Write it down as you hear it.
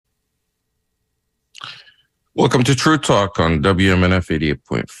Welcome to True Talk on WMNF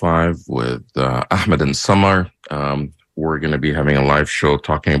 88.5 with Ahmed and Samar. We're going to be having a live show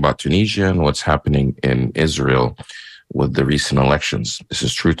talking about Tunisia and what's happening in Israel with the recent elections. This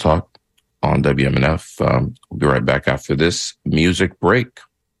is True Talk on WMNF. We'll be right back after this music break.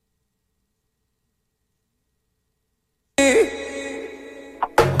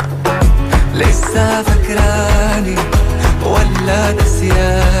 لسه فكراني ولا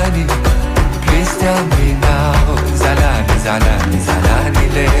نسياني Please tell me now زعلاني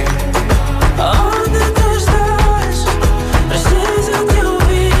ليه Onde tu estás Preciso te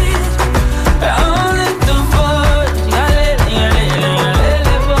ouvir Onde tu vais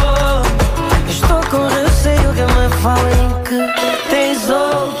Estou com receio que me falem que tens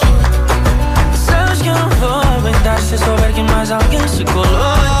outro Sabes que eu não vou aguentar se souber que mais alguém se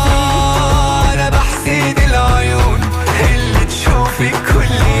colou العيون اللي تشوفي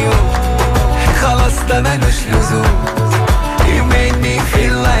كل يوم خلاص ده مالوش لزوم You made me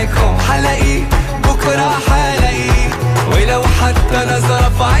feel like home حلاقيه بكرة حلاقيه ولو حتى نظرة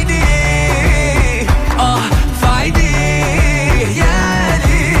في عينيه في عينيه يا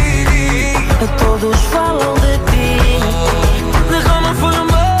ليلي Todos falam de ti Derrama foi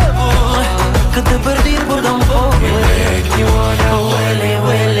amor que te perdi por tão pouco You make me wanna wele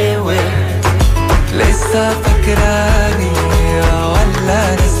لسه فكراني ولا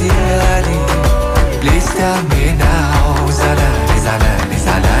نسياني Please tell me now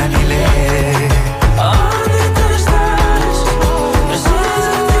زعلاني ليه Onde tu estás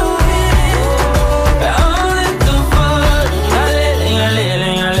Preciso te ouvir Onde tu vais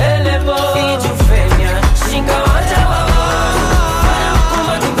E tu fêmea Cinca hoja Para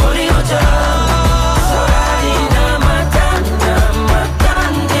uma tu corrioja Sorarina matana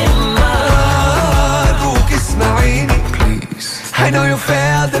Please I know you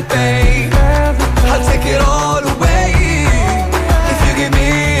felt the pain I'll take it all away If you give me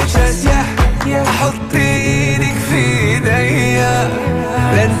a chance, أحط إيدك في إيديا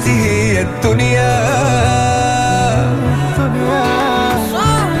لا انت هي الدنيا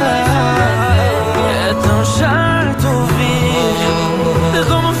É tão chato ouvir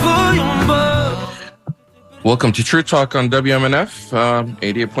Como foi Welcome to True Talk on WMNF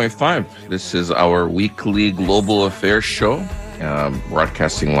 88.5. This is our weekly global affairs show,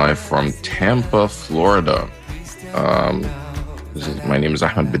 broadcasting live from Tampa, Florida. My name is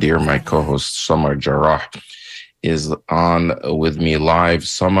Ahmed Badir. My co-host Samar Jarrah is on with me live.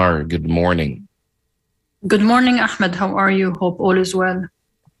 Samar, good morning. Good morning, Ahmed. How are you? Hope all is well.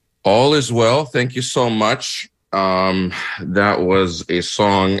 All is well. Thank you so much. That was a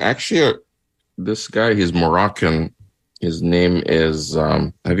song. Actually, this guy, he's Moroccan. His name is,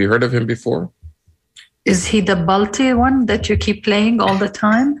 have you heard of him before? Is he the Balti one that you keep playing all the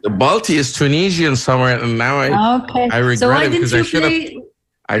time? The Balti is Tunisian somewhere, and now I regret it because I should have played.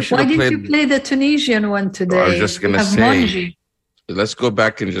 Why didn't you play the Tunisian one today? I was just going to say, let's go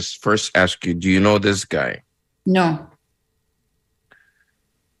back and just first ask you, do you know this guy? No.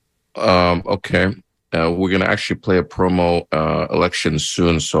 Okay. We're going to actually play a promo election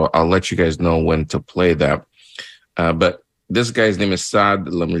soon, so I'll let you guys know when to play that. But this guy's name is Saad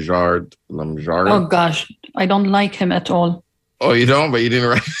Lamjard. Oh, gosh. I don't like him at all. Oh, you don't? But you didn't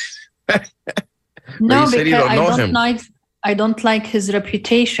write? No, because I don't like his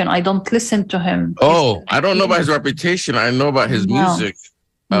reputation. I don't listen to him. Oh, I don't know about his reputation. I know about his music.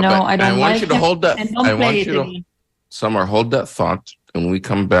 I don't want you to hold that. I want you to, Samar, hold that thought. And when we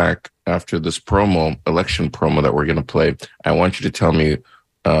come back after this election promo that we're going to play, I want you to tell me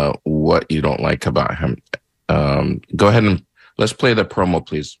what you don't like about him. Go ahead and let's play the promo,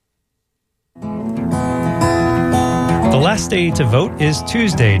 please. The last day to vote is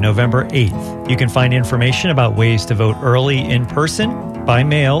Tuesday, November 8th. You can find information about ways to vote early in person, by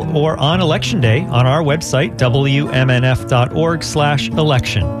mail, or on Election Day on our website,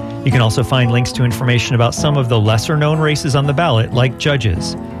 wmnf.org/election. You can also find links to information about some of the lesser-known races on the ballot, like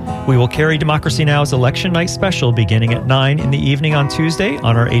judges. We will carry Democracy Now!'s Election Night Special beginning at 9 in the evening on Tuesday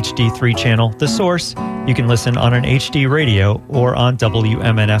on our HD3 channel, The Source. You can listen on an HD radio or on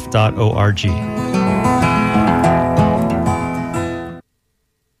wmnf.org.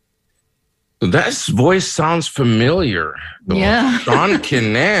 That voice sounds familiar. Yeah. Sean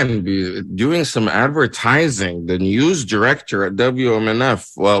Kinnan doing some advertising, the news director at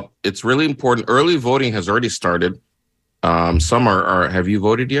WMNF. Well, it's really important. Early voting has already started. Some have you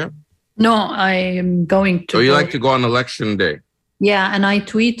voted yet? No, I am going to. So you like to go on election day? Yeah, and I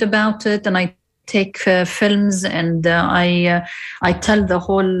tweet about it, and I take films, and I tell the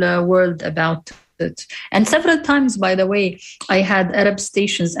whole world about it. And several times, by the way, I had Arab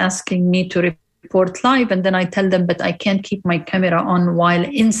stations asking me to report live, and then I tell them, but I can't keep my camera on while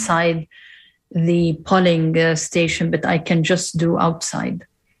inside the polling station, but I can just do outside.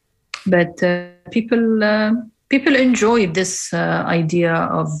 But people enjoy this idea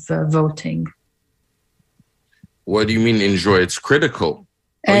of voting. What do you mean enjoy? It's critical.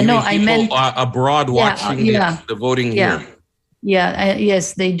 No, I meant abroad watching the voting here.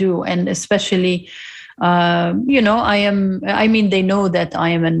 Yes, they do, and especially, they know that I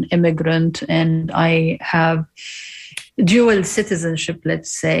am an immigrant and I have dual citizenship,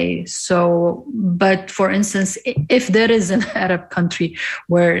 let's say. So, but for instance, if there is an Arab country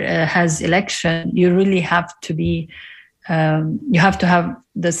where it has election, you really have to be, you have to have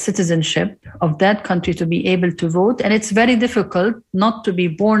the citizenship of that country to be able to vote. And it's very difficult not to be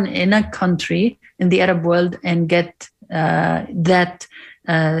born in a country in the Arab world and get that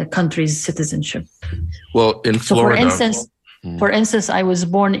country's citizenship. Well, in Florida, for instance, I was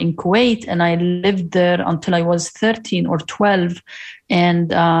born in Kuwait and I lived there until I was 13 or 12,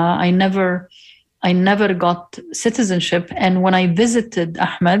 and I never got citizenship. And when I visited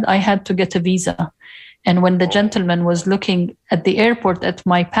Ahmed, I had to get a visa. And when the gentleman was looking at the airport at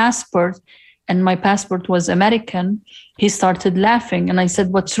my passport, and my passport was American, he started laughing. And I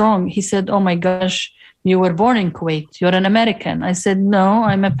said, "What's wrong?" He said, "Oh my gosh, you were born in Kuwait. You're an American." I said, "No,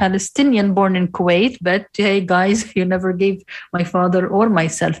 I'm a Palestinian born in Kuwait, but hey, guys, you never gave my father or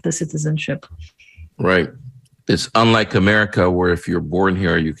myself the citizenship." Right. It's unlike America, where if you're born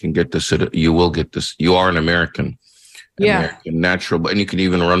here, you can get you will get this. You are an American. American natural, and you can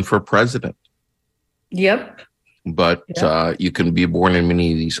even run for president. Yep. But you can be born in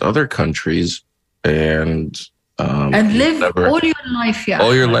many of these other countries and live all your life. Yeah.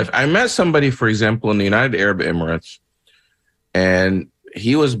 All your life. I met somebody, for example, in the United Arab Emirates, and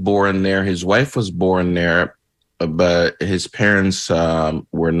he was born there. His wife was born there, but his parents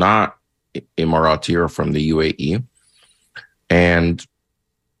were not Emirati or from the UAE. And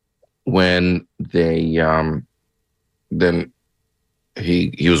when they then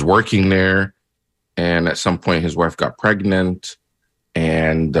he was working there, and at some point his wife got pregnant,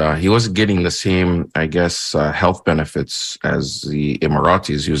 and he wasn't getting the same, I guess, health benefits as the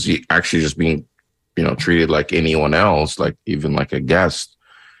Emiratis. He was actually just being, treated like anyone else, like even like a guest.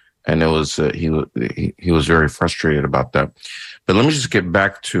 And it was he was very frustrated about that. But let me just get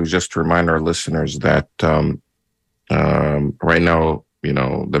back to just to remind our listeners that right now,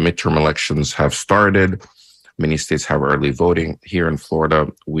 the midterm elections have started. Many states have early voting. Here in Florida,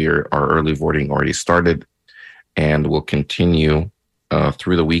 our early voting already started and will continue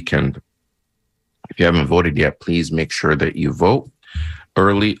through the weekend. If you haven't voted yet, please make sure that you vote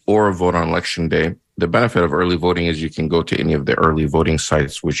early or vote on election day. The benefit of early voting is you can go to any of the early voting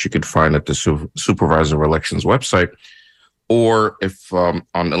sites, which you could find at the Supervisor of Elections website. Or if on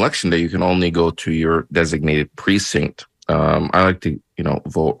election day, you can only go to your designated precinct. I like to,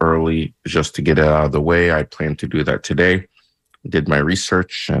 vote early just to get it out of the way. I plan to do that today. Did my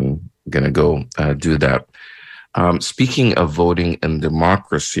research and going to go do that. Speaking of voting and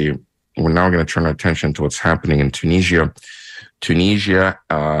democracy, we're now going to turn our attention to what's happening in Tunisia. Tunisia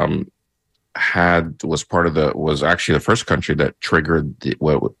was actually the first country that triggered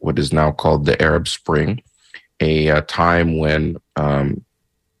what is now called the Arab Spring, a time when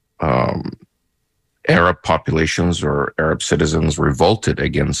Arab populations or Arab citizens revolted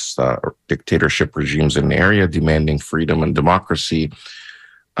against dictatorship regimes in the area, demanding freedom and democracy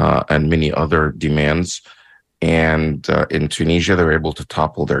and many other demands. And in Tunisia, they were able to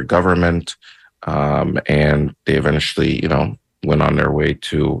topple their government, and they eventually, went on their way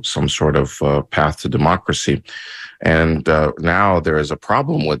to some sort of path to democracy. And now there is a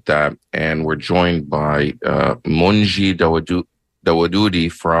problem with that, and we're joined by Munji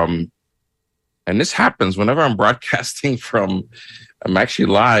Dawoodudi from. And this happens whenever I'm broadcasting from. I'm actually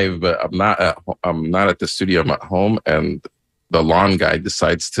live, but I'm not at the studio. I'm at home, and the lawn guy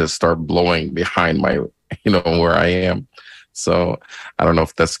decides to start blowing behind my, where I am. So I don't know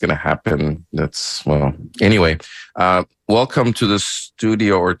if that's going to happen. Anyway. Welcome to the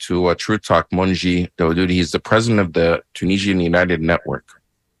studio or to True Talk, Munji Dawoodudi. He's the president of the Tunisian United Network.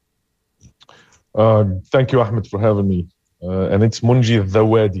 Thank you, Ahmed, for having me. And it's Munji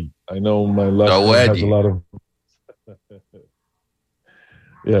Dawoodudi. I know my last name has a lot of...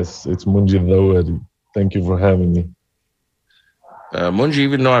 Yes, it's Munji Dawoodudi. Thank you for having me. Munji,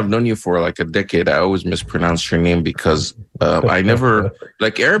 even though I've known you for like a decade, I always mispronounce your name because I never...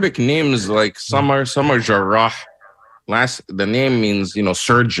 like Arabic names, like some are Jarrah. the name means,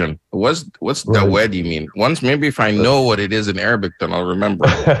 surgeon. What's Dawadi mean? Once, maybe if I know what it is in Arabic, then I'll remember.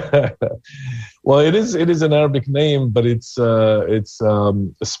 Well, it is an Arabic name, but it's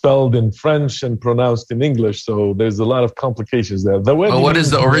spelled in French and pronounced in English. So there's a lot of complications there. What is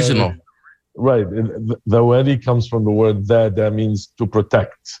the original? Right. Dawadi comes from the word that means to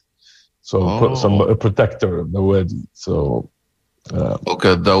protect. So a protector, Dawadi. So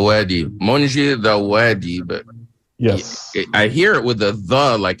okay, Dawadi. Munji Dawadi, but yes. I hear it with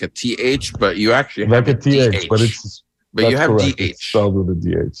the like a TH, but you actually have like a TH, but you have correct. DH. It's spelled with a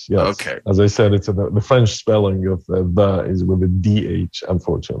DH. Yes. Okay. As I said, it's the French spelling of the is with a DH,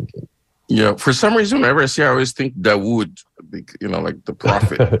 unfortunately. Yeah. For some reason, whenever I see it, I always think Dawood, like the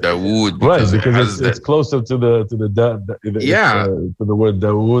prophet Dawood. Right, because it's closer to the to the word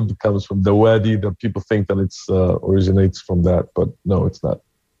Dawood comes from Dawadi. That people think that it's originates from that, but no, it's not.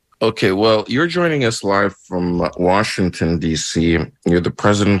 Okay, well, you're joining us live from Washington, D.C. You're the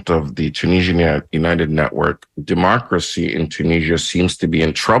president of the Tunisian United Network. Democracy in Tunisia seems to be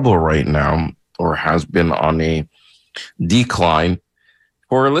in trouble right now, or has been on a decline.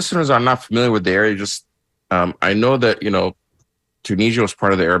 For our listeners who are not familiar with the area, I know that, Tunisia was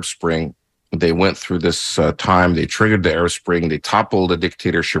part of the Arab Spring. They went through this time. They triggered the Arab Spring. They toppled a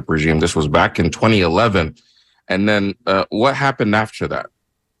dictatorship regime. This was back in 2011. And then what happened after that?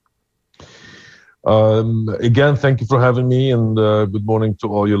 Again, thank you for having me, and good morning to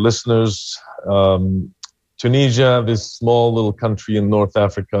all your listeners. Tunisia, this small little country in North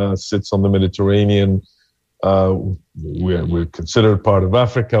Africa, sits on the Mediterranean. We're considered part of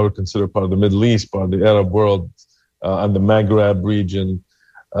Africa. We're considered part of the Middle East, part of the Arab world, and the Maghreb region.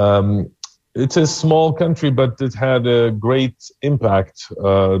 It's a small country, but it had a great impact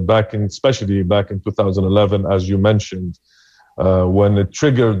especially back in 2011, as you mentioned. When it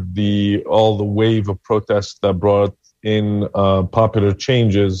triggered all the wave of protests that brought in popular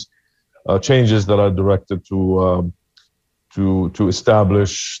changes that are directed to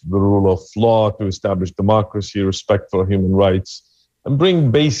establish the rule of law, to establish democracy, respect for human rights, and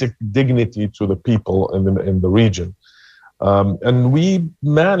bring basic dignity to the people in the region. And we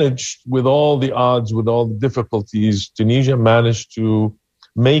managed, with all the odds, with all the difficulties, Tunisia managed to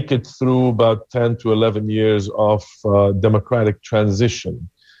make it through about 10 to 11 years of democratic transition.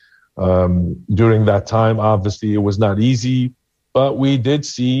 During that time, obviously, it was not easy, but we did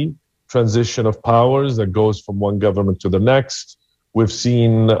see transition of powers that goes from one government to the next. We've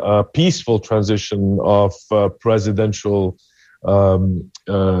seen a peaceful transition of presidential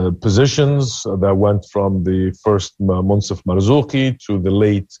positions that went from the first Monsef Marzouki to the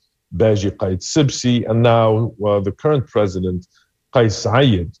late Beji Qaid Sibsi, and now the current president, Qais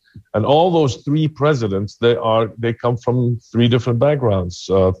Said. And all those three presidents, they come from three different backgrounds,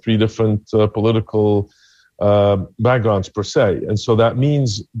 three different political backgrounds per se. And so that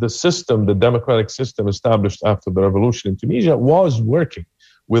means the democratic system established after the revolution in Tunisia was working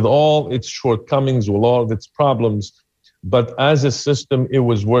with all its shortcomings, with all of its problems. But as a system, it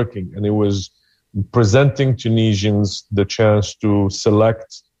was working, and it was presenting Tunisians the chance to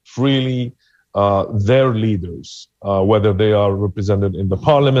select freely their leaders, whether they are represented in the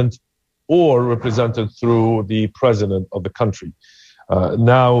parliament or represented through the president of the country.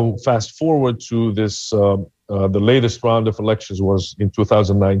 Now, fast forward to this, the latest round of elections was in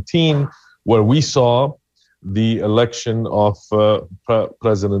 2019, where we saw the election of current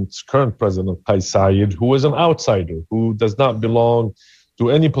president Qais Said, who is an outsider, who does not belong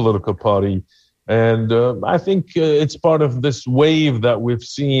to any political party. And I think it's part of this wave that we've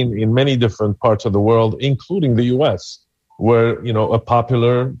seen in many different parts of the world, including the U.S., where, a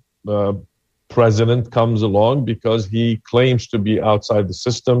popular president comes along because he claims to be outside the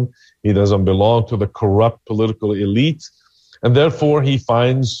system. He doesn't belong to the corrupt political elite. And therefore, he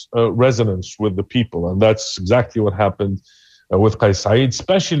finds resonance with the people. And that's exactly what happened with Qais Said,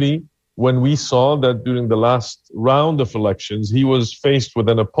 especially when we saw that during the last round of elections, he was faced with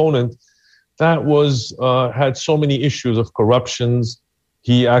an opponent that had so many issues of corruptions.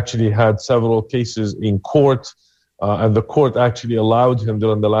 He actually had several cases in court, and the court actually allowed him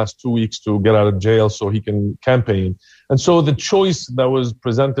during the last 2 weeks to get out of jail so he can campaign. And so the choice that was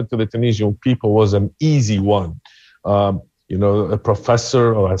presented to the Tunisian people was an easy one. A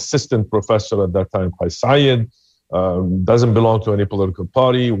professor or assistant professor at that time, Qais Said, doesn't belong to any political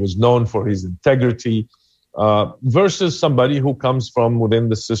party, was known for his integrity, versus somebody who comes from within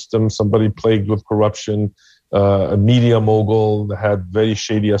the system, somebody plagued with corruption, a media mogul that had very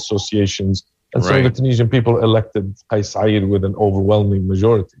shady associations. And so the Tunisian people elected Qais Said with an overwhelming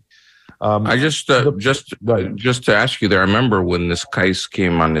majority. I just to ask you there. I remember when this Qais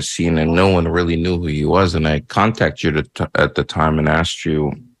came on the scene, and no one really knew who he was. And I contacted you at the time and asked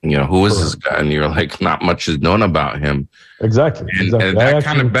you, who is this guy? And you're like, not much is known about him. Exactly. And that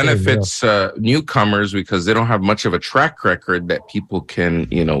kind of benefits newcomers because they don't have much of a track record that people can,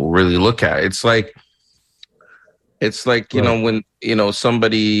 really look at. It's like when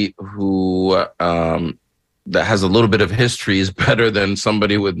somebody who that has a little bit of history is better than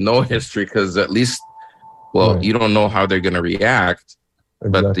somebody with no history because at least, you don't know how they're going to react.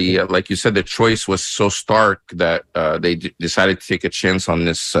 Exactly. But like you said, the choice was so stark that they decided to take a chance on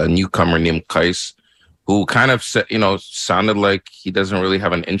this newcomer named Qais, who kind of sounded like he doesn't really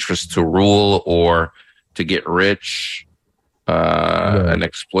have an interest to rule or to get rich and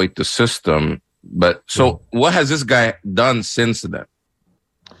exploit the system. But so what has this guy done since then?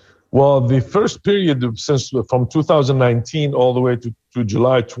 Well, the first period from 2019 all the way to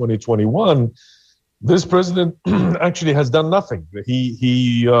July 2021, this president actually has done nothing.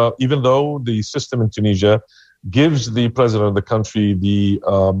 He even though the system in Tunisia gives the president of the country the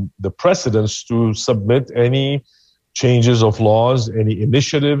precedence to submit any changes of laws, any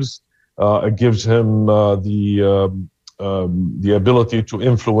initiatives, it gives him the ability to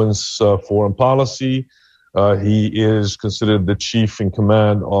influence foreign policy. He is considered the chief in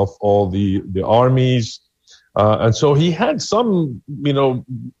command of all the armies. And so he had some,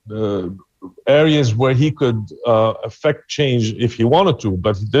 areas where he could affect change if he wanted to.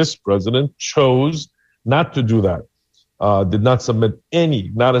 But this president chose not to do that, did not submit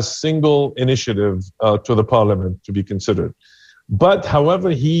not a single initiative to the parliament to be considered. But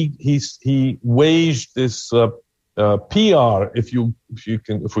however, he waged this PR, if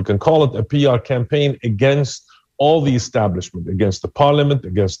we can call it a PR campaign against all the establishment, against the parliament,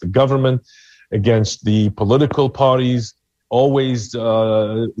 against the government, against the political parties, always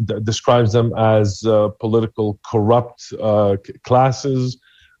describes them as political corrupt classes,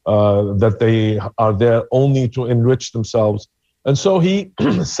 that they are there only to enrich themselves. And so he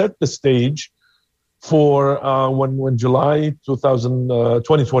set the stage for when July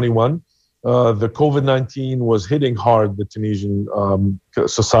 2021, the COVID-19 was hitting hard the Tunisian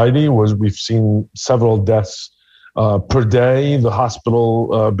society. We've seen several deaths per day. The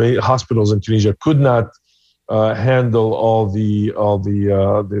hospitals in Tunisia could not handle all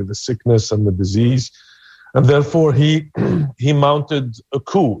the sickness and the disease, and therefore he mounted a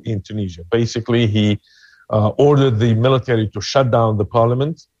coup in Tunisia. Basically, he ordered the military to shut down the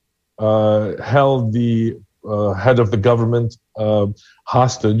parliament, held the head of the government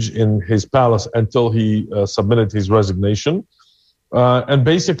hostage in his palace until he submitted his resignation, and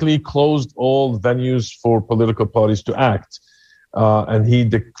basically closed all venues for political parties to act. And he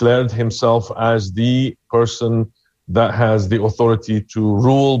declared himself as the person that has the authority to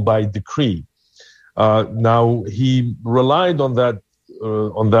rule by decree. Now he relied on that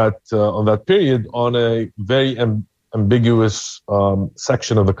period on a very ambiguous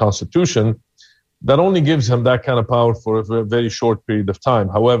section of the Constitution that only gives him that kind of power for a very short period of time.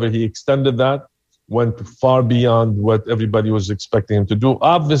 However, he extended that, went far beyond what everybody was expecting him to do.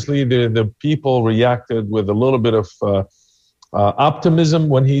 Obviously, the people reacted with a little bit of optimism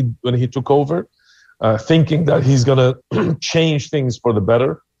when he took over, thinking that he's going to change things for the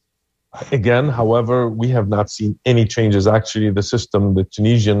better. Again, however, we have not seen any changes. Actually, the system, the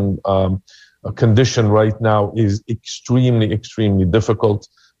Tunisian condition right now is extremely, extremely difficult.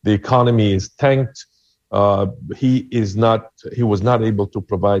 The economy is tanked. He was not able to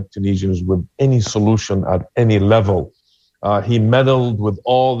provide Tunisians with any solution at any level. He meddled with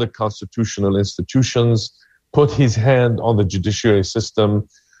all the constitutional institutions, put his hand on the judiciary system,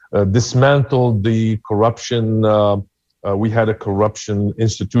 dismantled the corruption. We had a corruption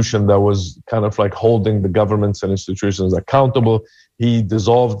institution that was kind of like holding the governments and institutions accountable. He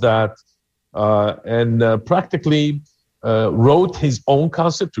dissolved that and practically wrote his own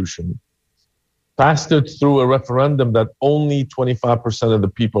constitution, passed it through a referendum that only 25% of the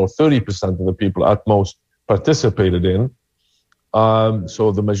people, or 30% of the people at most, participated in.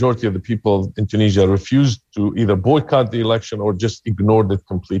 So the majority of the people in Tunisia refused to either boycott the election or just ignored it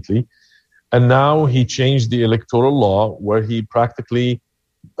completely. And now he changed the electoral law where he practically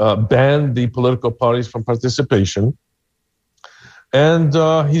banned the political parties from participation. And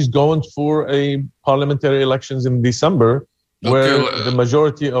he's going for a parliamentary elections in December where the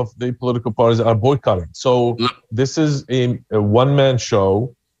majority of the political parties are boycotting. So this is a one-man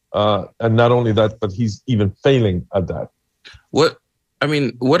show. And not only that, but he's even failing at that. What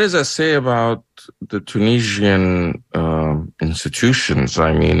does that say about the Tunisian institutions?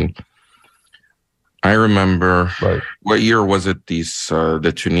 I mean, I remember. Right. What year was it?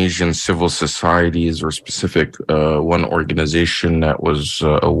 The Tunisian civil societies, or specific one organization that was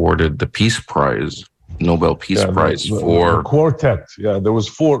awarded the Peace Prize, Nobel Peace Prize for the Quartet. Yeah, there was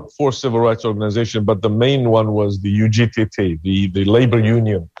four civil rights organizations, but the main one was the UGTT, the labor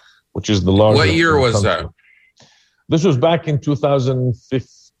union, which is the largest. What year was that? This was back in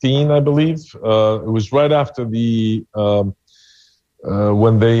 2015, I believe. It was right after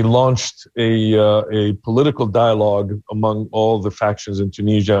when they launched a political dialogue among all the factions in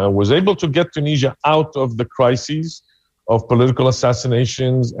Tunisia, and was able to get Tunisia out of the crises of political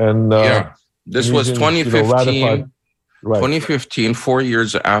assassinations and. This was 2015. Right. 2015, 4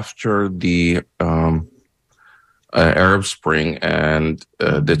 years after the Arab Spring, and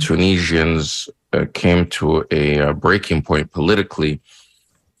the Tunisians came to a breaking point politically,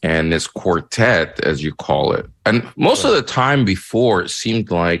 and this quartet, as you call it, and most of the time before, it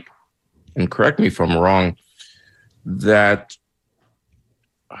seemed like, and correct me if I'm wrong, that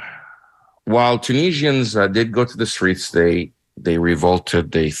while Tunisians did go to the streets, they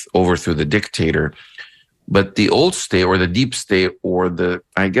revolted, they overthrew the dictator. But the old state, or the deep state, or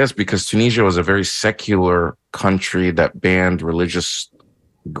I guess because Tunisia was a very secular country that banned religious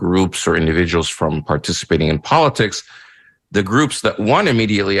groups or individuals from participating in politics, the groups that won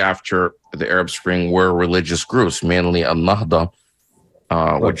immediately after the Arab Spring were religious groups, mainly Al-Nahda,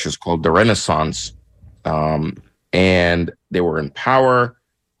 which is called the Renaissance. And they were in power.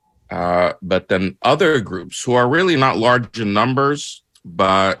 But then other groups who are really not large in numbers,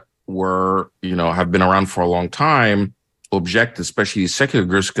 but have been around for a long time, object, especially these secular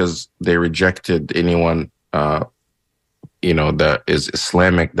groups, because they rejected anyone, that is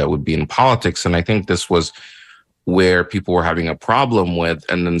Islamic that would be in politics. And I think this was where people were having a problem with.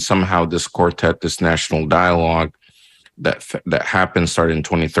 And then somehow this quartet, this national dialogue that happened, started in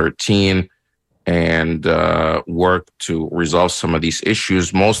 2013. And work to resolve some of these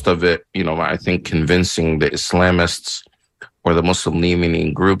issues. Most of it, I think, convincing the Islamists or the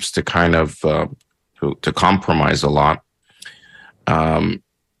Muslim-leaning groups to kind of to compromise a lot.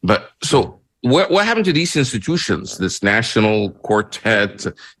 But so, what happened to these institutions? This national quartet,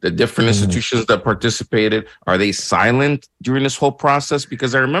 the different institutions that participated, are they silent during this whole process?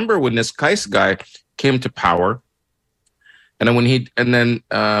 Because I remember when this Kais guy came to power. And then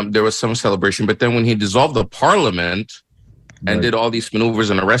there was some celebration, but then when he dissolved the parliament and did all these maneuvers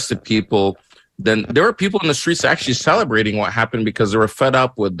and arrested people, then there were people in the streets actually celebrating what happened because they were fed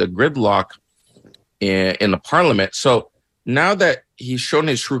up with the gridlock in the parliament. So now that he's shown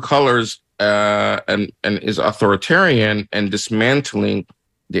his true colors and is authoritarian and dismantling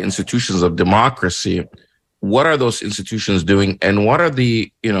the institutions of democracy, what are those institutions doing? And what are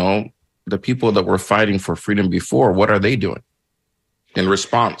the people that were fighting for freedom before, what are they doing in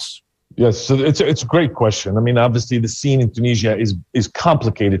response? Yes, so it's a great question. I mean, obviously, the scene in Tunisia is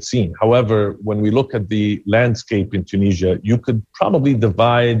complicated scene. However, when we look at the landscape in Tunisia, you could probably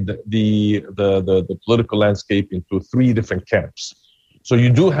divide the political landscape into three different camps. So you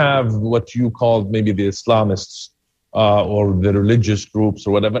do have what you called maybe the Islamists or the religious groups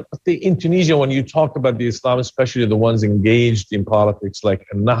or whatever. But in Tunisia, when you talk about the Islamists, especially the ones engaged in politics like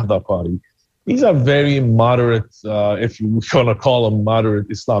Al-Nahda party, these are very moderate, if you want to call them moderate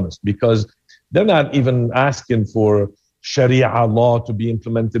Islamists, because they're not even asking for Sharia law to be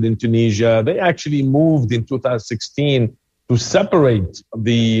implemented in Tunisia. They actually moved in 2016 to separate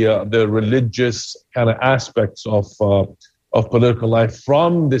the religious kind of aspects of political life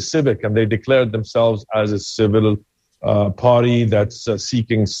from the civic, and they declared themselves as a civil party that's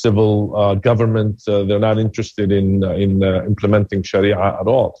seeking civil government. They're not interested in implementing Sharia at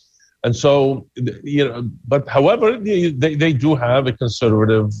all. And so, but however, they do have a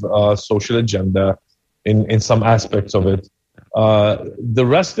conservative social agenda in some aspects of it. The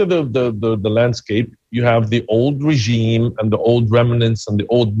rest of the landscape, you have the old regime and the old remnants and the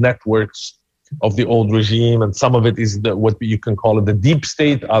old networks of the old regime, and some of it is what you can call it the deep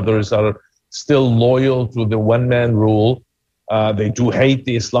state. Others are still loyal to the one-man rule. They do hate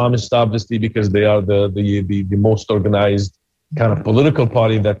the Islamists, obviously, because they are the most organized kind of political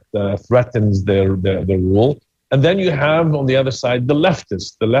party that threatens their rule. And then you have on the other side the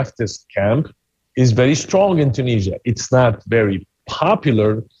leftist. The leftist camp is very strong in Tunisia. It's not very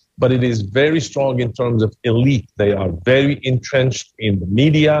popular, but it is very strong in terms of elite. They are very entrenched in the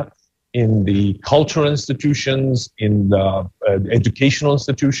media, in the cultural institutions, in the educational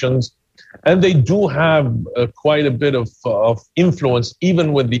institutions. And they do have quite a bit of influence,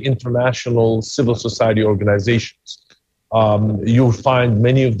 even with the international civil society organizations. You'll find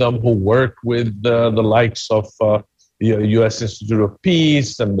many of them who work with the likes of U.S. Institute of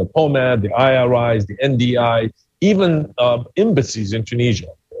Peace and the POMAD, the IRIs, the NDI, even embassies in Tunisia.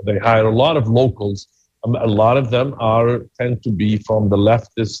 They hire a lot of locals. A lot of them tend to be from the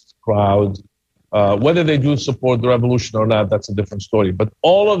leftist crowd. Whether they do support the revolution or not, that's a different story. But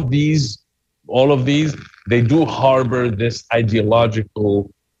all of these, they do harbor this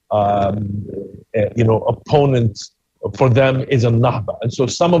ideological, opponent. For them is a Nahda. And so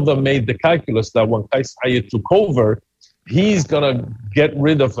some of them made the calculus that when Qais Said took over, he's going to get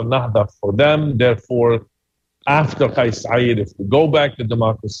rid of a Nahda for them. Therefore, after Qais Said, if we go back to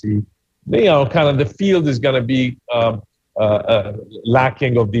democracy, the field is going to be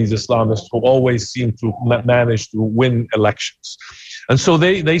lacking of these Islamists who always seem to manage to win elections. And so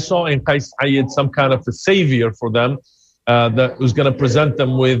they saw in Qais Said some kind of a savior for them that was going to present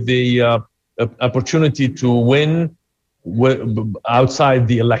them with the opportunity to win outside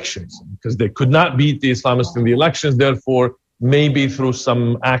the elections, because they could not beat the Islamists in the elections. Therefore, maybe through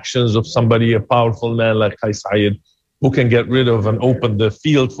some actions of somebody, a powerful man like Qais Said, who can get rid of and open the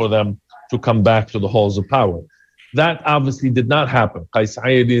field for them to come back to the halls of power. That obviously did not happen. Qais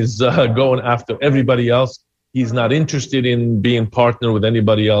Said is going after everybody else. He's not interested in being partner with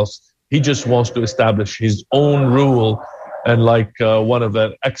anybody else. He just wants to establish his own rule. And like one of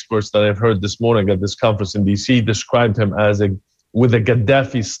the experts that I've heard this morning at this conference in DC described him as with a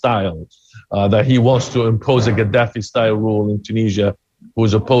Gaddafi style, that he wants to impose a Gaddafi style rule in Tunisia, who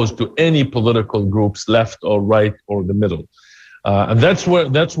is opposed to any political groups, left or right or the middle. And that's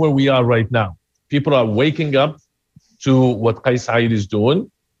where we are right now. People are waking up to what Qais Said is doing,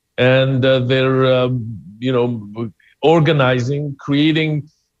 and they're organizing, creating.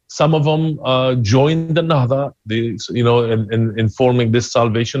 Some of them joined the Nahda, in forming this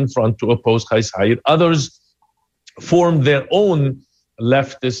Salvation Front to oppose Qais Said. Others formed their own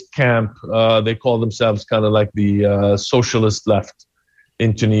leftist camp. They call themselves kind of like the socialist left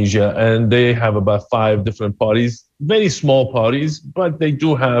in Tunisia, and they have about 5 different parties, very small parties, but they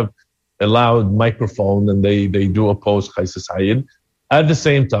do have a loud microphone, and they do oppose Qais Said. At the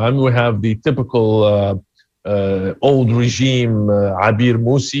same time, we have the typical old regime, Abir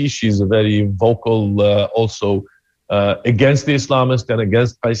Musi. She's a very vocal, also against the Islamists and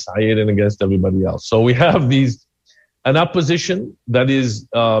against Qais Said and against everybody else. So we have an opposition that is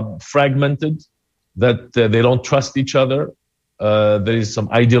fragmented, that they don't trust each other. There is some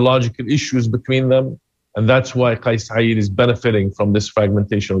ideological issues between them, and that's why Qais Said is benefiting from this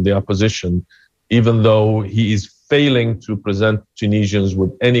fragmentation of the opposition, even though he is failing to present Tunisians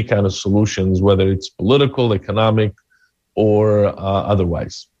with any kind of solutions, whether it's political, economic, or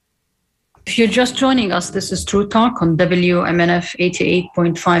otherwise. If you're just joining us, this is True Talk on WMNF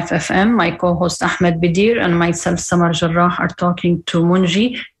 88.5 FM. My co-host Ahmed Bidir and myself, Samar Jarrah, are talking to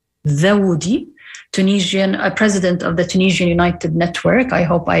Monji Dawoudi, Tunisian president of the Tunisian United Network. I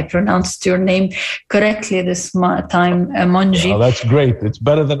hope I pronounced your name correctly this time, Monji. Oh, that's great. It's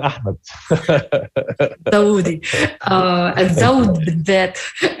better than Ahmed. Dawoudi. Dawoud بالذات.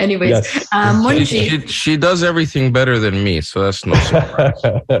 Anyways, yes. Monji. She does everything better than me, so that's no surprise.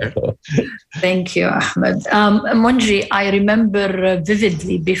 Thank you, Ahmed. Monji, I remember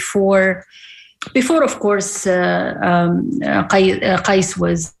vividly before of course, Qais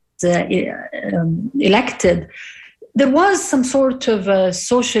was elected, there was some sort of a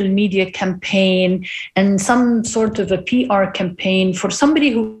social media campaign and some sort of a PR campaign for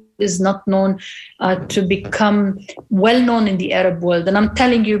somebody who is not known to become well known in the Arab world. And I'm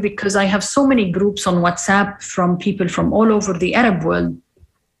telling you because I have so many groups on WhatsApp from people from all over the Arab world.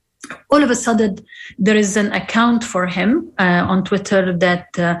 All of a sudden, there is an account for him on Twitter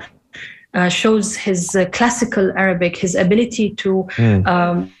that shows his classical Arabic, his ability to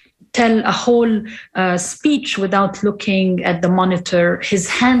tell a whole speech without looking at the monitor, his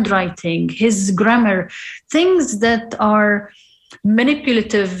handwriting, his grammar, things that are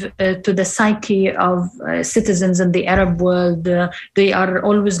manipulative to the psyche of citizens in the Arab world. They are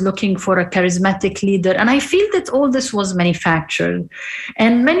always looking for a charismatic leader. And I feel that all this was manufactured.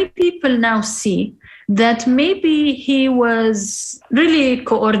 And many people now see that maybe he was really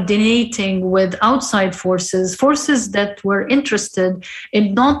coordinating with outside forces that were interested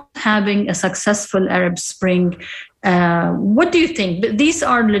in not having a successful Arab Spring. What do you think? These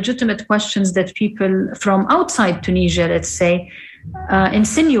are legitimate questions that people from outside Tunisia, let's say,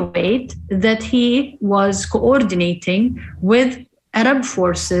 insinuate that he was coordinating with Arab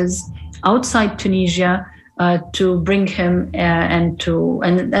forces outside Tunisia to bring him and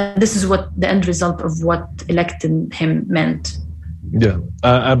this is what the end result of what electing him meant. Yeah,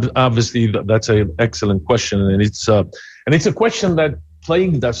 obviously that's an excellent question, and it's a question that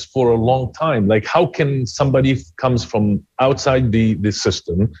plagued us for a long time. Like, how can somebody comes from outside the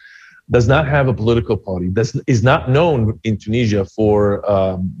system, does not have a political party, is not known in Tunisia for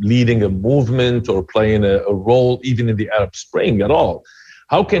leading a movement or playing a role even in the Arab Spring at all?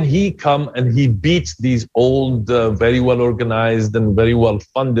 How can he come and he beats these old, very well organized and very well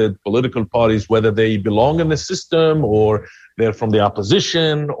funded political parties, whether they belong in the system or they're from the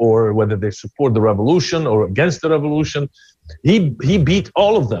opposition, or whether they support the revolution or against the revolution? He beat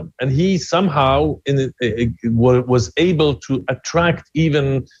all of them, and he somehow was able to attract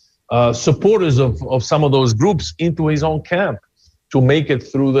even supporters of some of those groups into his own camp to make it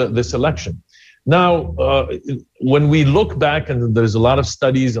through this election. Now, when we look back, and there's a lot of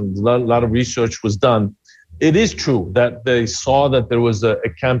studies and a lot of research was done, it is true that they saw that there was a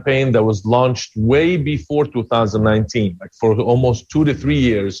campaign that was launched way before 2019, like for almost 2 to 3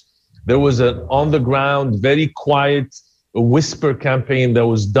 years. There was an on-the-ground, very quiet whisper campaign that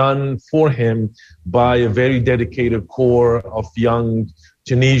was done for him by a very dedicated core of young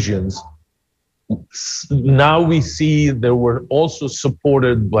Tunisians. Now we see they were also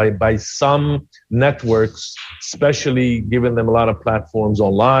supported by some networks, especially giving them a lot of platforms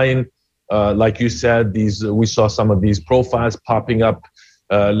online. Like you said, we saw some of these profiles popping up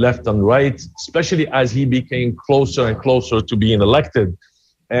left and right, especially as he became closer and closer to being elected.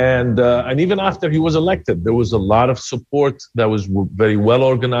 And even after he was elected, there was a lot of support that was very well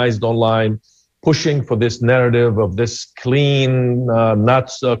organized online, pushing for this narrative of this clean,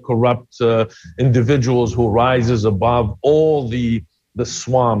 not corrupt individuals who rises above all the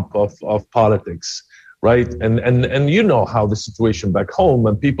swamp of politics, right? And you know how the situation back home,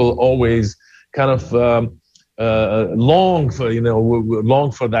 and people always kind of long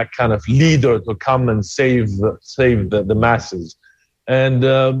for that kind of leader to come and save the masses. And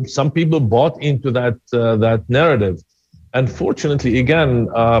some people bought into that narrative. Unfortunately, again,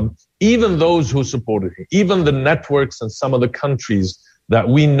 even those who supported him, even the networks and some of the countries that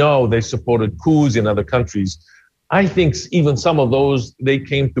we know they supported coups in other countries, I think even some of those, they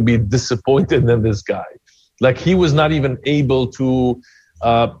came to be disappointed in this guy. Like, he was not even able to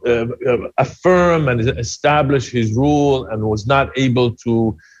affirm and establish his rule, and was not able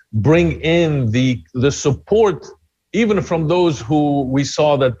to bring in the support even from those who we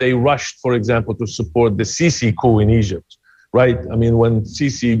saw that they rushed, for example, to support the Sisi coup in Egypt. Right? I mean, when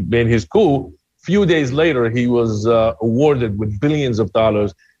Sisi made his coup, few days later, he was awarded with billions of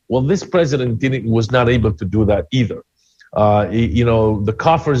dollars. Well, this president was not able to do that either. The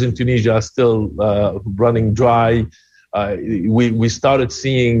coffers in Tunisia are still running dry. We started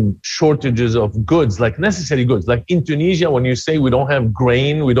seeing shortages of goods, like necessary goods. Like in Tunisia, when you say we don't have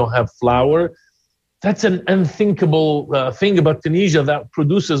grain, we don't have flour, that's an unthinkable thing about Tunisia that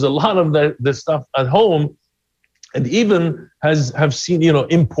produces a lot of the stuff at home. And even have seen,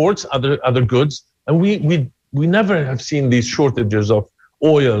 imports, other goods, and we never have seen these shortages of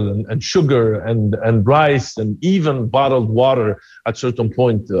oil and sugar and rice, and even bottled water at certain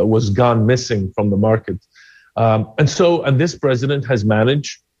point was gone missing from the market. And this president has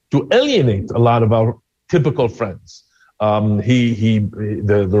managed to alienate a lot of our typical friends.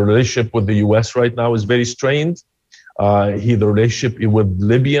 The relationship with the U.S. right now is very strained. The relationship with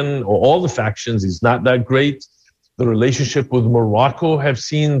Libyan or all the factions is not that great. The relationship with Morocco have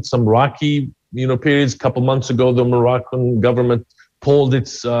seen some rocky, periods. A couple months ago, the Moroccan government pulled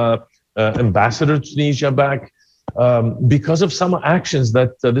its ambassador to Tunisia back because of some actions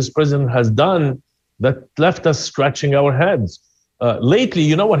that this president has done that left us scratching our heads. Lately,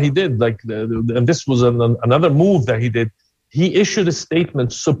 you know what he did? And this was another move that he did. He issued a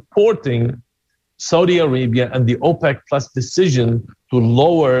statement supporting Saudi Arabia and the OPEC Plus decision to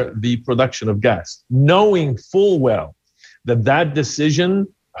lower the production of gas, knowing full well that decision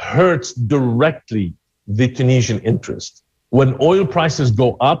hurts directly the Tunisian interest. When oil prices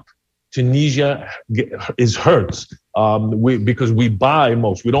go up, Tunisia is hurt because we buy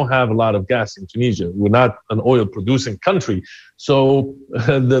most. We don't have a lot of gas in Tunisia. We're not an oil-producing country. So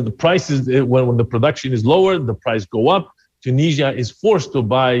the prices, when the production is lower, the price go up. Tunisia is forced to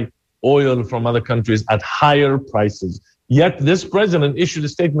buy oil from other countries at higher prices. Yet this president issued a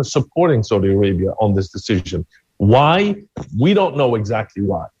statement supporting Saudi Arabia on this decision. Why? We don't know exactly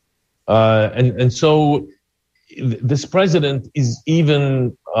why. And so this president is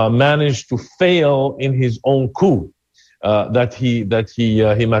even managed to fail in his own coup that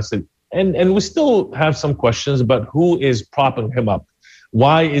he mastered. And we still have some questions about who is propping him up.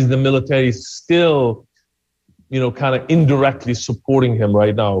 Why is the military still, kind of indirectly supporting him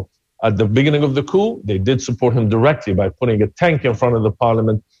right now? At the beginning of the coup, they did support him directly by putting a tank in front of the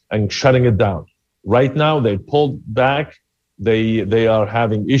parliament and shutting it down. Right now, they pulled back. They are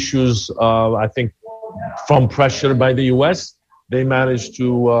having issues. I think from pressure by the U.S., they managed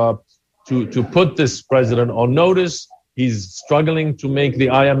to put this president on notice. He's struggling to make the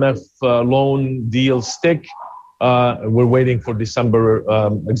IMF loan deal stick. We're waiting for December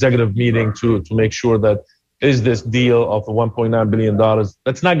executive meeting to make sure that is this deal of $1.9 billion.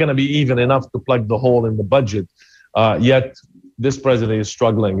 That's not going to be even enough to plug the hole in the budget. Yet this president is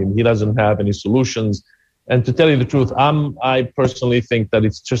struggling and he doesn't have any solutions. And to tell you the truth, I personally think that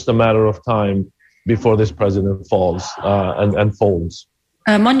it's just a matter of time before this president falls and folds.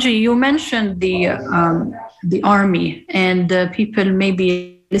 Manji, you mentioned the army, and people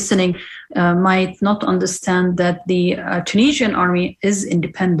maybe listening might not understand that the Tunisian army is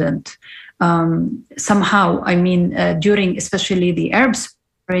independent. Somehow, I mean, during especially the Arab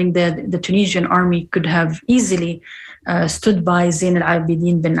Spring, the Tunisian army could have easily stood by Zain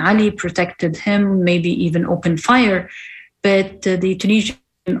al-Abidin bin Ali, protected him, maybe even opened fire, but the Tunisian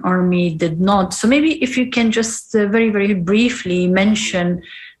army did not. So maybe if you can just very, very briefly mention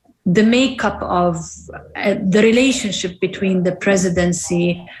the makeup of the relationship between the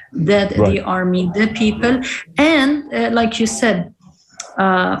presidency, the army, the people, and like you said,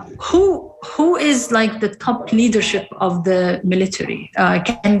 who is like the top leadership of the military?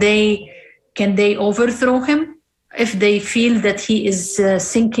 Can they overthrow him if they feel that he is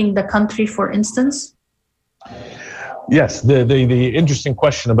sinking the country, for instance? Yes, the interesting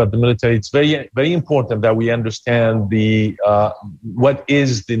question about the military. It's very, very important that we understand what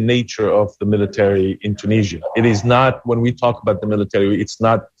is the nature of the military in Tunisia. It is not, when we talk about the military, it's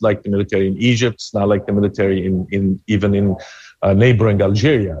not like the military in Egypt. It's not like the military even in neighboring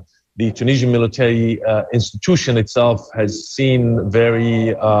Algeria. The Tunisian military institution itself has seen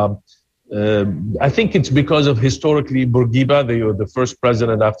very. I think it's because of historically Bourguiba, the first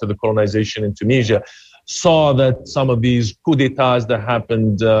president after the colonization in Tunisia, saw that some of these coups d'etats that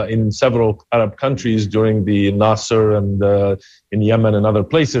happened in several Arab countries during the Nasser and in Yemen and other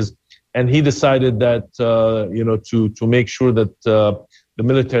places, and he decided that to make sure that the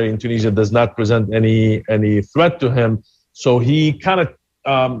military in Tunisia does not present any threat to him. So he kind of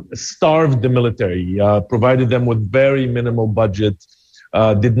starved the military, provided them with very minimal budget.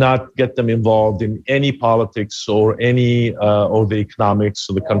 Did not get them involved in any politics or or the economics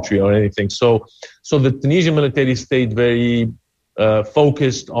of the country or anything. So the Tunisian military stayed very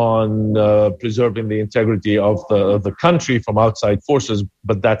focused on preserving the integrity of the country from outside forces,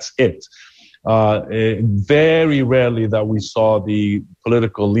 but that's it. Very rarely that we saw the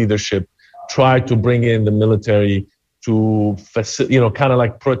political leadership try to bring in the military to kind of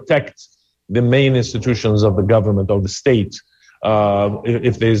like protect the main institutions of the government or the state.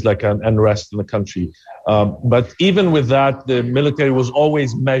 If there's like an unrest in the country. But even with that, the military was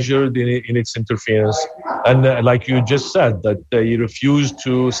always measured in its interference. And like you just said, that they refused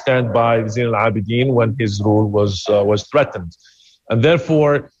to stand by Zain al-Abidin when his rule was threatened. And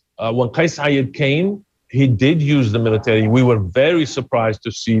therefore, when Qais Said came, he did use the military. We were very surprised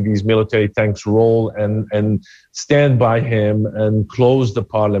to see these military tanks roll and stand by him and close the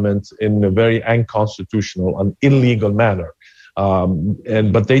parliament in a very unconstitutional and illegal manner.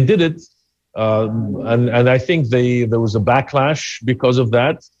 But they did it, and I think there was a backlash because of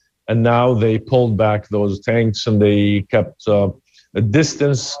that, and now they pulled back those tanks and they kept a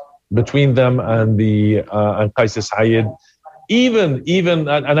distance between them and Qais Said. Even,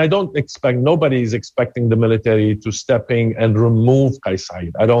 and I don't expect, nobody is expecting the military to step in and remove Qais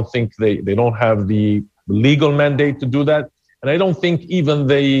Said. I don't think they don't have the legal mandate to do that, and I don't think even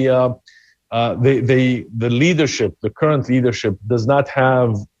the leadership, the current leadership, is not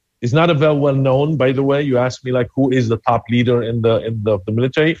very well known. By the way, you asked me like who is the top leader in the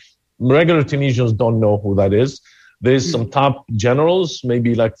military. Regular Tunisians don't know who that is. There's some top generals,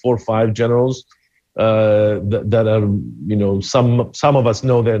 maybe like 4 or 5 generals that are, some of us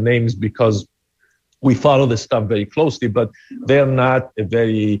know their names because we follow this stuff very closely, but they're not a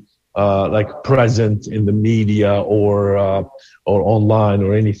very present in the media or online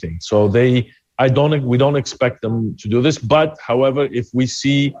or anything. So we don't expect them to do this. But however, if we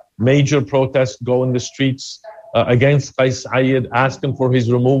see major protests go in the streets against Qais Said, asking for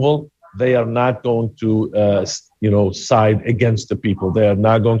his removal, they are not going to side against the people. They are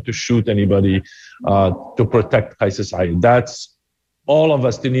not going to shoot anybody to protect Qais Said. That's all of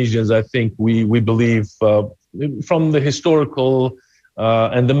us Tunisians. I think we believe from the historical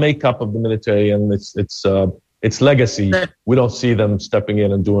and the makeup of the military and its legacy, we don't see them stepping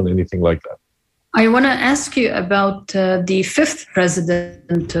in and doing anything like that. I want to ask you about the fifth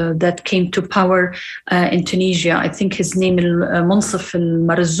president that came to power in Tunisia. I think his name is Monsef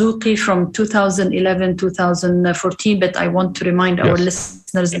al-Marzouqi from 2011-2014, but I want to remind our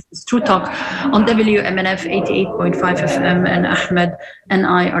listeners that it's True Talk on WMNF 88.5 FM, and Ahmed and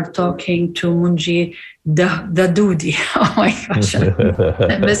I are talking to Munji Dadoudi. Oh my gosh,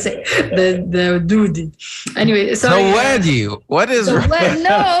 I'm missing the Doudi. Anyway, sorry. Zawadi, what is no,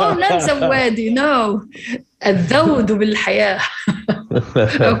 not Zawadi, no. الذود بالحياة.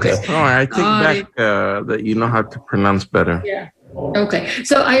 Okay. Oh, I take back that you know how to pronounce better. Yeah. Okay.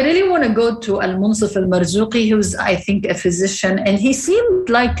 So I really want to go to Al-Monsef al-Marzouqi, who's, I think, a physician, and he seemed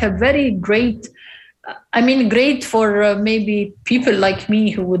like a very great, great for maybe people like me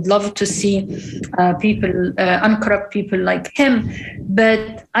who would love to see uncorrupt people like him.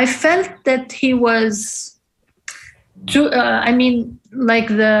 But I felt that he was again,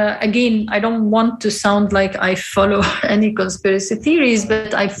 I don't want to sound like I follow any conspiracy theories,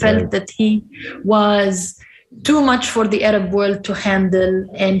 but I felt that he was too much for the Arab world to handle,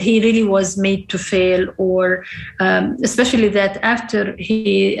 and he really was made to fail, or especially that after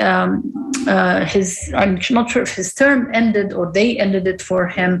I'm not sure if his term ended or they ended it for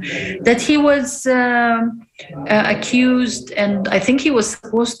him, that he was accused, and I think he was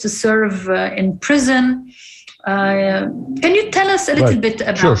supposed to serve in prison. Can you tell us a little bit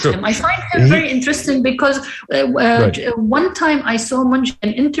about him? I find him very interesting because one time I saw Munji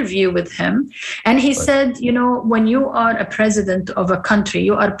an interview with him, and he said, when you are a president of a country,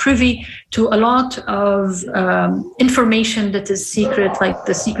 you are privy to a lot of information that is secret, like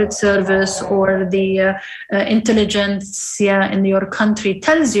the Secret Service or the intelligence in your country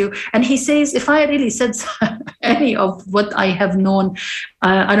tells you. And he says, if I really said any of what I have known,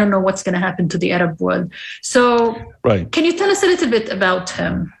 I don't know what's going to happen to the Arab world. So, can you tell us a little bit about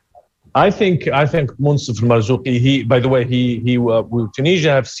him? I think Monsef al-Marzouqi. By the way, Tunisia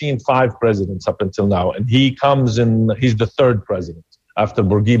have seen 5 presidents up until now, and he comes in. He's the 3rd president after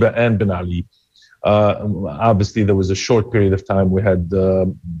Bourguiba and Ben Ali. Obviously, there was a short period of time we had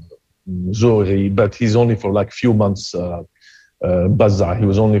Zouri, but he's only for like few months. Baza, he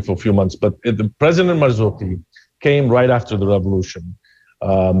was only for a few months. But the President Marzouqi came right after the revolution.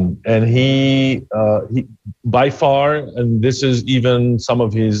 And he by far, and this is even some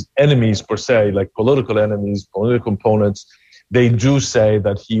of his enemies per se, like political enemies, political opponents, they do say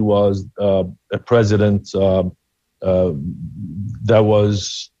that he was a president that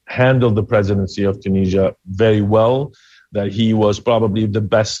handled the presidency of Tunisia very well, that he was probably the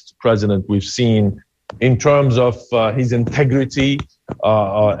best president we've seen in terms of his integrity.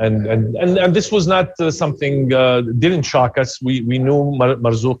 And this was not something didn't shock us. We knew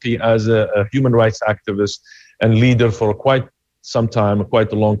Marzouqi as a human rights activist and leader for quite some time,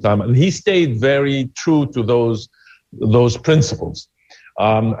 quite a long time, and he stayed very true to those principles.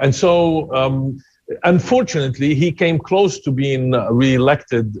 And so, unfortunately, he came close to being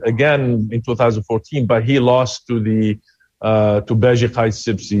re-elected again in 2014, but he lost to Beji Qais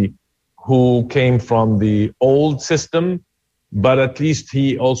Sibsi, who came from the old system. But at least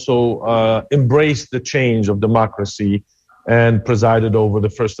he also embraced the change of democracy and presided over the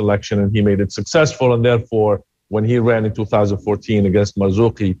first election, and he made it successful. And therefore, when he ran in 2014 against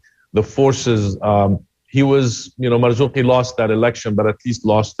Marzouqi, the forces, Marzouqi lost that election, but at least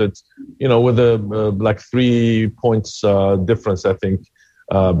lost it, with like 3 points difference, I think,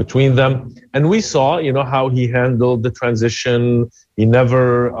 between them. And we saw, how he handled the transition. He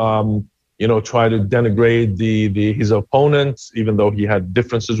never try to denigrate his opponents, even though he had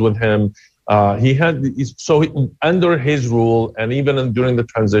differences with him. Under his rule, and even during the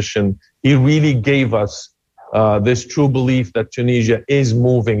transition, he really gave us this true belief that Tunisia is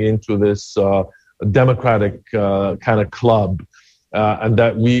moving into this democratic kind of club, and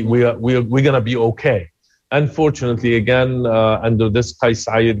that we're going to be okay. Unfortunately, again, under this Qais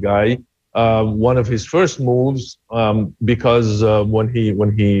Said guy, one of his first moves, because when he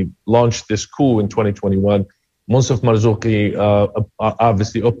launched this coup in 2021, Monsef Marzouqi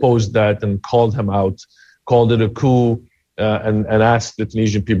obviously opposed that and called him out, called it a coup, and asked the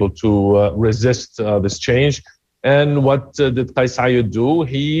Tunisian people to resist this change. And what did Qais Said do?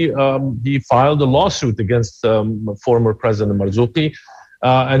 He filed a lawsuit against former President Marzouqi,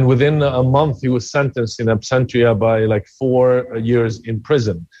 and within a month he was sentenced in absentia by like 4 years in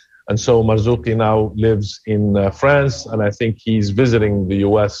prison. And so Marzouqi now lives in France, and I think he's visiting the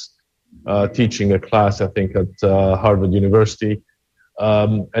U.S., teaching a class, I think, at Harvard University.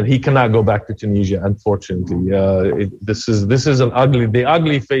 And he cannot go back to Tunisia, unfortunately. This is the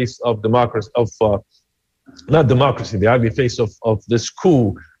ugly face of democracy, not democracy, the ugly face of this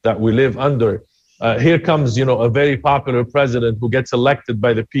coup that we live under. Here comes, a very popular president who gets elected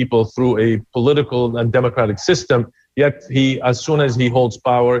by the people through a political and democratic system. Yet as soon as he holds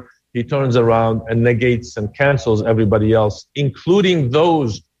power, he turns around and negates and cancels everybody else, including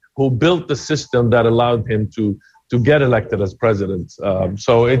those who built the system that allowed him to get elected as president.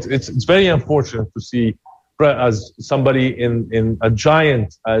 So it's very unfortunate to see as somebody in a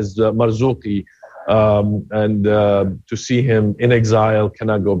giant as Marzouki, and to see him in exile,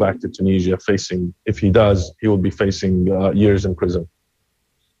 cannot go back to Tunisia, if he does, he will be facing years in prison.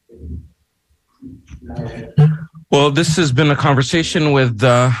 Well, this has been a conversation with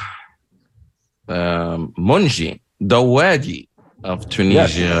Monji Dawadi of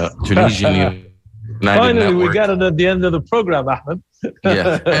Tunisia, yes. Tunisian United Finally, Network. We got it at the end of the program, Ahmed.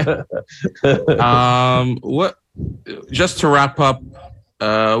 Yeah. Just to wrap up,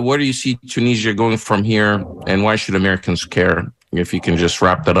 where do you see Tunisia going from here, and why should Americans care? If you can just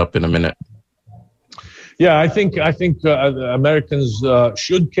wrap that up in a minute. Yeah, I think Americans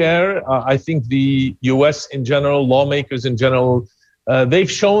should care. I think the U.S. in general, lawmakers in general,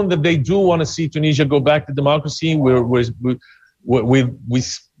 they've shown that they do want to see Tunisia go back to democracy.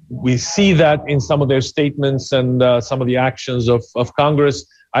 We see that in some of their statements and some of the actions of Congress.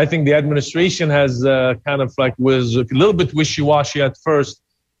 I think the administration has was a little bit wishy-washy at first,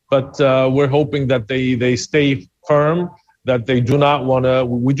 but we're hoping that they stay firm, that we do not want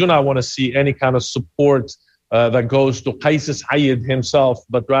to see any kind of support that goes to Qais Said himself,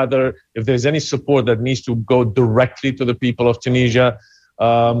 but rather if there's any support that needs to go directly to the people of Tunisia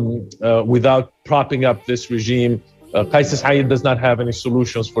without propping up this regime. Qais Said does not have any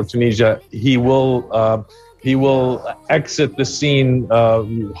solutions for Tunisia. He will exit the scene,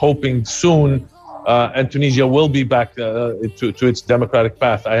 hoping soon, and Tunisia will be back to its democratic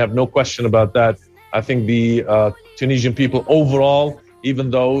path. I have no question about that. I think the Tunisian people overall,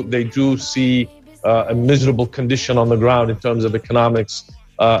 even though they do see a miserable condition on the ground in terms of economics,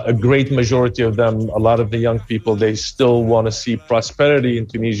 a great majority of them, a lot of the young people, they still want to see prosperity in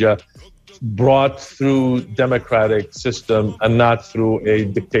Tunisia brought through democratic system and not through a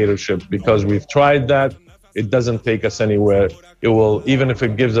dictatorship, because we've tried that. It doesn't take us anywhere. It will, even if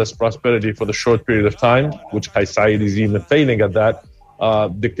it gives us prosperity for the short period of time, which Qais Said is even failing at that,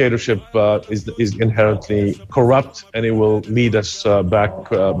 dictatorship is inherently corrupt, and it will lead us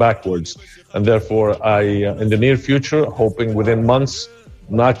backwards. And therefore, in the near future, hoping within months,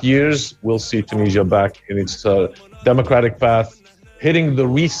 not years, we'll see Tunisia back in its democratic path, hitting the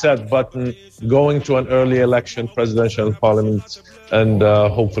reset button, going to an early election, presidential and parliament, and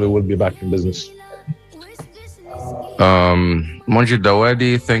hopefully we'll be back in business. Monji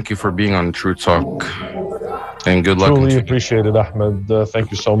Dawadi, thank you for being on True Talk, and good luck. Truly appreciate it, Ahmed.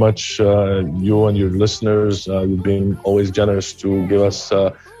 Thank you so much, you and your listeners. You've been always generous to give us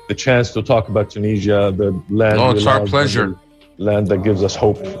the chance to talk about Tunisia, the land. Oh, it's our pleasure. Land that gives us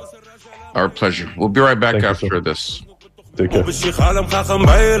hope. Our pleasure. We'll be right back after this. بالشيخ عالم خاخم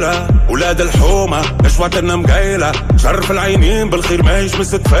بعيلة ولاد الحومة اشواتنا مقايلة شرف العينين بالخير ما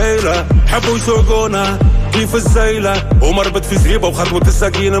يشمس تفايلة حبوا يسوقونا كيف الزيلة ومربط في زريبة وخطوة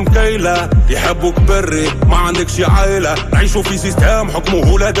الساقين مكيلة يحبوك بري ما عندك شي عايلة نعيشوا في سيستم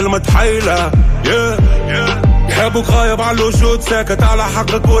حكمه ولاد المتحيلة يحبوك غايب على الوجود ساكت على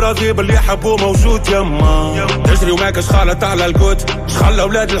حقك وراضي باللي يحبوه موجود يما تجري وماكش خالط على الكوت شخلى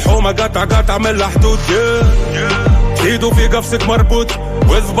ولاد الحومة قطع من الحدود ايدو في قفصك مربوط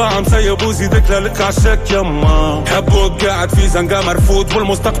وذباع مسيب وزيدك لك عشاك يما حبوك قاعد في زنقة مرفوض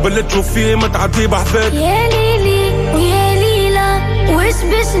والمستقبل اللي تشوف فيه متعدي بحبك يا ليلي ويا ليلى وش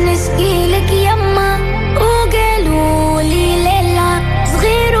بش نشكيلك يما وقالوا لي ليلى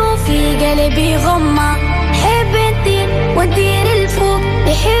صغير وفي قلبي غمة حب الدين والدير الفوق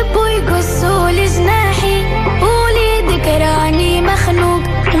يحبوا يقصوا لجناحي قولي ذكراني مخنوق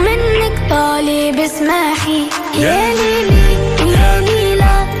ومنك طالب اسماحي يا ليلي ويا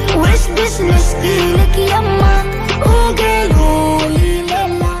ليلى وش بش نشكيلك يما وقالوا لي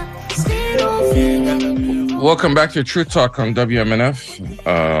ليلى صغيروا في قلبي. Welcome back to True Talk on WMNF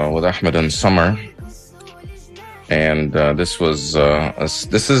with Ahmed and Summer, and this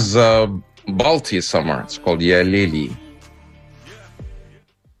is Balti Summer. It's called Ya Lili.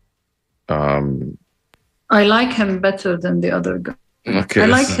 I like him better than the other guy. Okay, I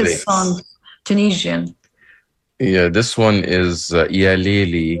like his song, Tunisian. Yeah, this one is Ya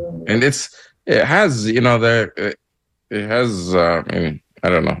Lili, and it has, I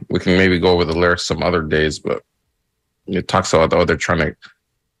don't know. We can maybe go over the lyrics some other days, but it talks about, they're trying to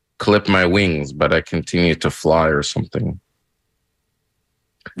clip my wings, but I continue to fly or something.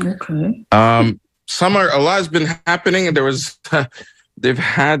 Okay. Summer, a lot has been happening. There was they've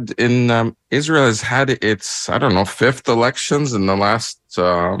had Israel has had its, I don't know, 5th elections in the last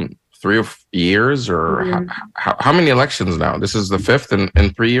 3 years, or how many elections now? This is the 5th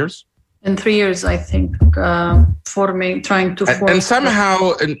in 3 years? In 3 years, I think, trying to form. And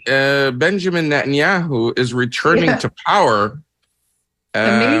somehow Benjamin Netanyahu is returning to power.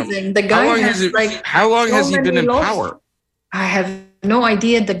 Amazing. The guy how long has he been in power? I have no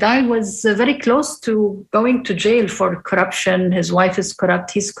idea. The guy was very close to going to jail for corruption. His wife is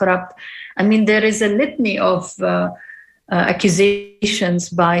corrupt. He's corrupt. I mean, there is a litany of accusations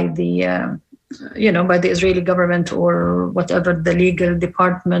by the by the Israeli government or whatever, the legal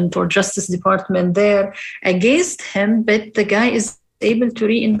department or justice department there against him. But the guy is able to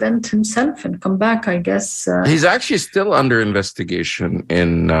reinvent himself and come back, I guess. He's actually still under investigation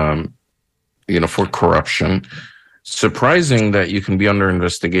in, for corruption. Surprising that you can be under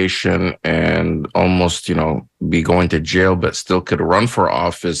investigation and almost, be going to jail, but still could run for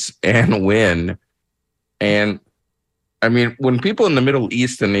office and win. And I mean, when people in the Middle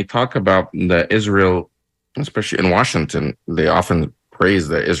East and they talk about that Israel, especially in Washington, they often praise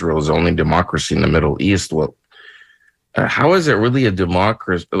that Israel is the only democracy in the Middle East. Well, how is it really a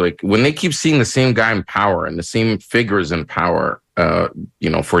democracy? Like when they keep seeing the same guy in power and the same figures in power,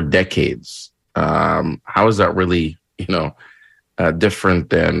 for decades, how is that really, different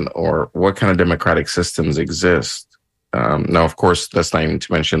than, or what kind of democratic systems exist? Now, of course, that's not even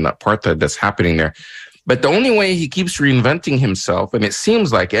to mention the apartheid that's happening there. But the only way he keeps reinventing himself, and it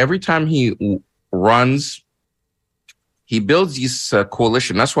seems like every time he runs, he builds these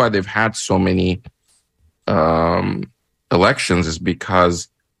coalition. That's why they've had so many elections, is because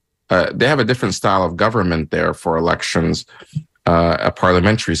they have a different style of government there for elections, a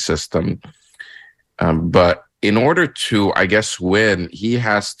parliamentary system. But in order to, I guess, win,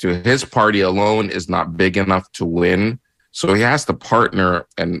 his party alone is not big enough to win. So he has to partner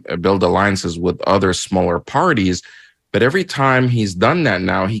and build alliances with other smaller parties. But every time he's done that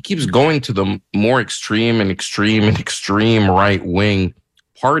now, he keeps going to the more extreme right-wing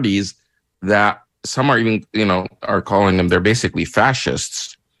parties that some are even, are calling them, they're basically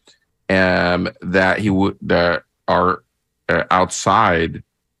fascists, that are outside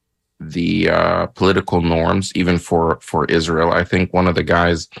the political norms, even for Israel. I think one of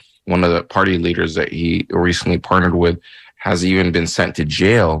the party leaders that he recently partnered with has even been sent to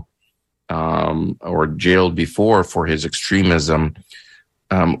jail or jailed before for his extremism.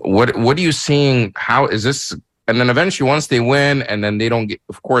 What are you seeing? How is this? And then eventually, once they win, and then they don't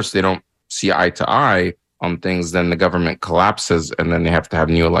see eye to eye on things, then the government collapses, and then they have to have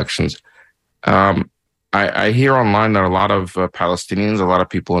new elections. I hear online that a lot of Palestinians, a lot of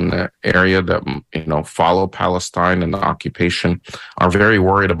people in the area that follow Palestine and the occupation, are very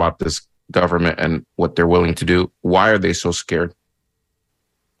worried about this government and what they're willing to do. Why are they so scared?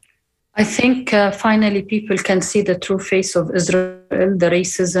 I think finally people can see the true face of Israel, the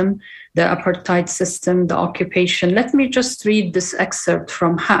racism, the apartheid system, the occupation. Let me just read this excerpt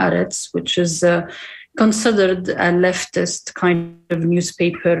from Haaretz, which is considered a leftist kind of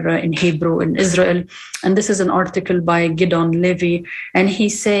newspaper in Hebrew in Israel. And this is an article by Gideon Levy. And he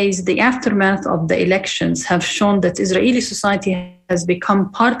says, the aftermath of the elections have shown that Israeli society has become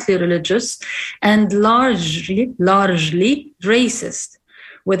partly religious and largely racist,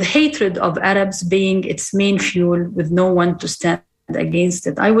 with hatred of Arabs being its main fuel, with no one to stand against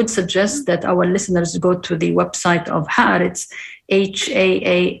it. I would suggest that our listeners go to the website of Haaretz,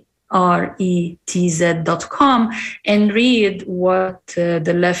 HAARETZ.com, and read what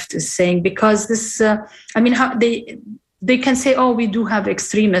the left is saying, because this, they can say, oh, we do have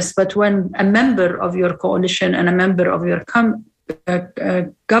extremists, but when a member of your coalition and a member of your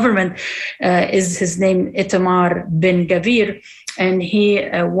government is his name Itamar Ben-Gvir, and he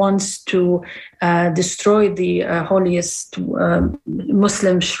wants to destroy the holiest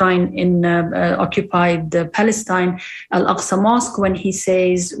Muslim shrine in occupied Palestine, Al-Aqsa Mosque, when he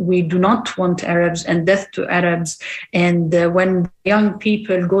says we do not want Arabs and death to Arabs, and when young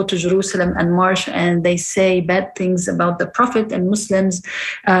people go to Jerusalem and march and they say bad things about the Prophet and Muslims,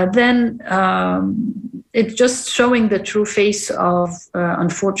 then it's just showing the true face of,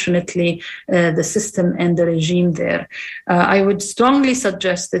 unfortunately, the system and the regime there. I would strongly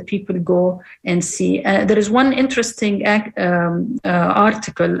suggest that people go and see. There is one interesting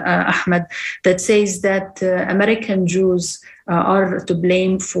article, Ahmed, that says that American Jews are to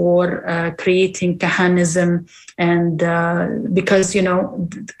blame for creating Kahanism, and because,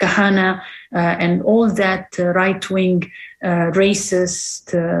 Kahana and all that right-wing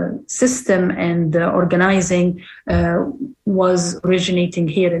racist system and organizing was originating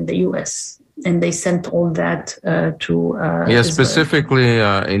here in the U.S. and they sent all that to Israel. Specifically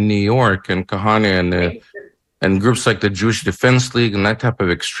in New York and Kahane and groups like the Jewish Defense League and that type of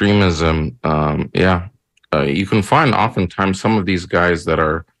extremism. You can find oftentimes some of these guys that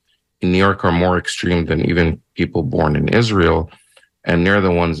are in New York are more extreme than even people born in Israel. And they're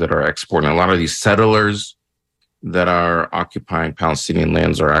the ones that are exporting. A lot of these settlers that are occupying Palestinian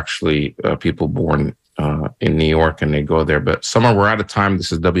lands are actually people born in New York, and they go there. But Summer, we're out of time.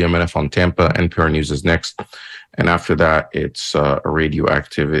 This is WMNF on Tampa. NPR News is next. And after that, it's a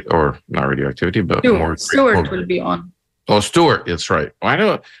radioactivity, or not radioactivity, but Stuart will be on. Oh, Stuart, that's right.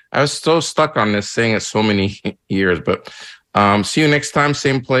 I was so stuck on this, saying it so many years. But see you next time,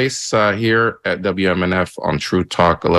 same place here at WMNF on True Talk.